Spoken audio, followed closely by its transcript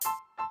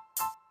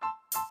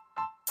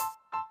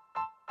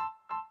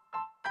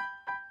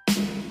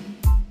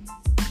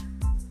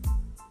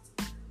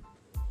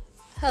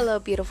Hello,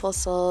 beautiful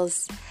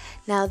souls.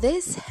 Now,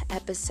 this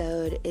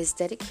episode is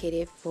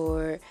dedicated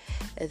for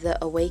the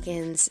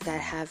awakens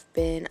that have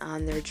been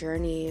on their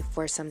journey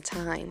for some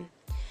time.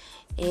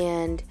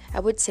 And I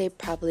would say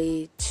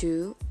probably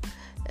 3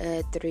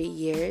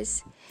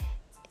 years.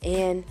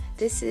 And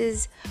this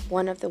is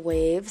one of the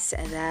waves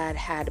that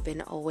had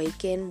been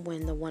awakened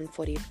when the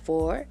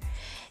 144.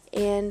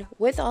 And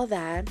with all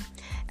that,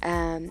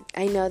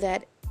 I know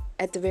that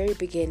at the very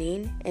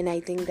beginning, and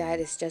I think that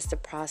is just a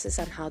process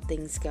on how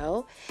things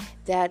go,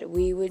 that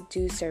we would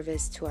do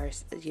service to our,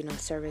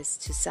 service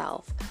to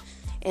self.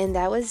 And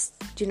that was,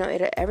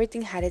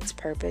 everything had its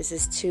purpose,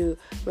 is to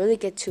really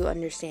get to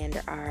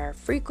understand our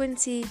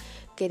frequency,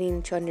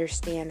 getting to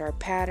understand our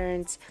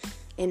patterns,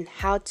 and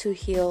how to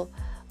heal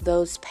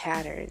those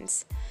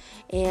patterns.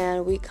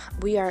 And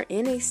we are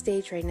in a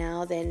stage right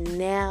now that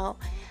now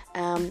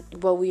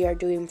what we are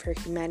doing for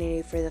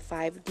humanity for the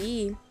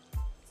 5D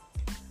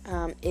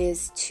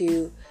is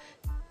to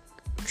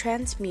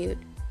transmute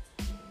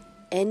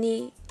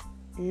any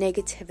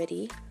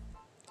negativity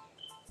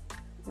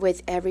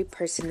with every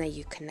person that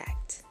you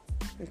connect.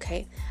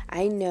 Okay?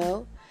 I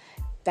know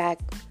back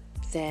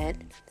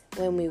then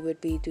when we would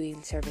be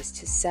doing service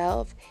to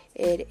self,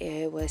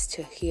 it was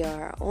to heal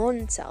our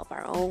own self,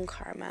 our own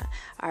karma,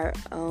 our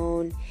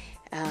own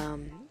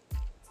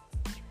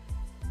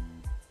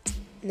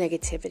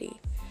negativity.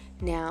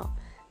 Now,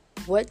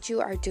 what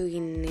you are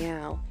doing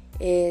now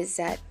is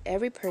that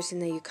every person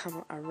that you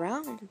come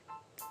around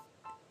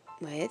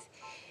with,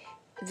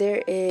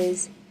 there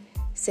is,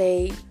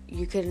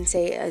 you can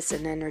say it's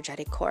an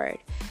energetic cord.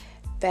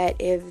 But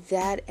if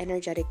that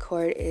energetic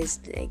cord is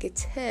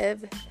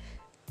negative,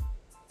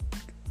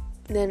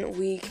 then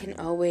we can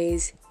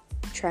always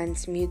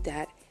transmute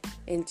that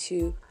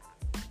into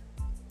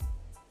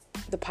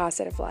the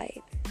positive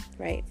light,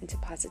 right? Into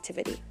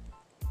positivity.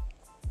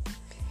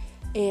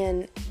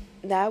 And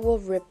that will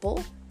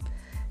ripple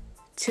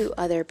to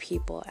other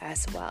people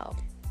as well,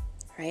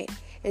 right?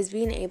 Is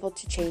being able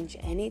to change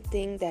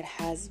anything that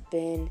has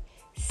been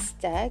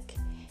stuck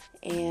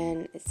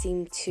and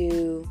seem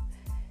to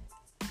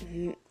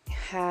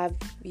have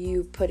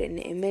you put an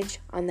image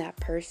on that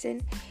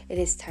person. It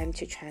is time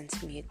to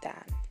transmute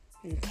that.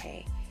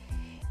 Okay.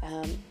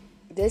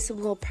 This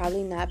will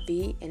probably not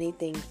be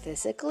anything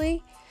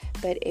physically,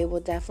 but it will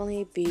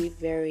definitely be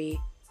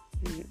very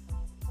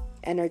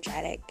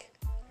energetic,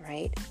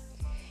 right?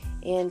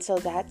 And so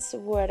that's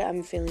what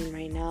I'm feeling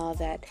right now,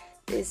 that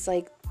it's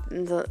like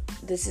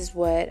this is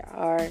what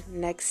our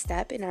next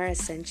step in our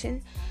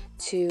ascension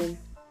to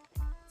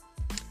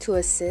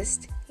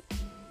assist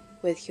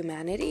with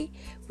humanity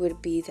would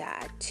be,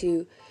 that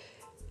to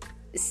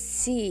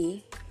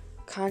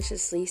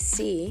consciously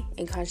see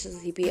and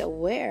consciously be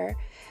aware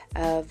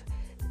of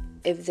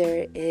if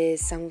there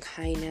is some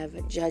kind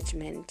of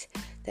judgment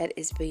that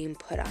is being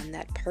put on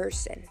that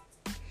person.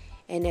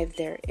 And if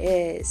there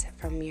is,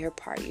 from your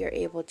part, you're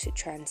able to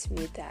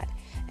transmute that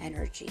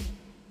energy.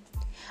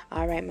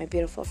 All right, my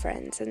beautiful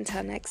friends.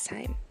 Until next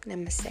time,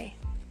 namaste.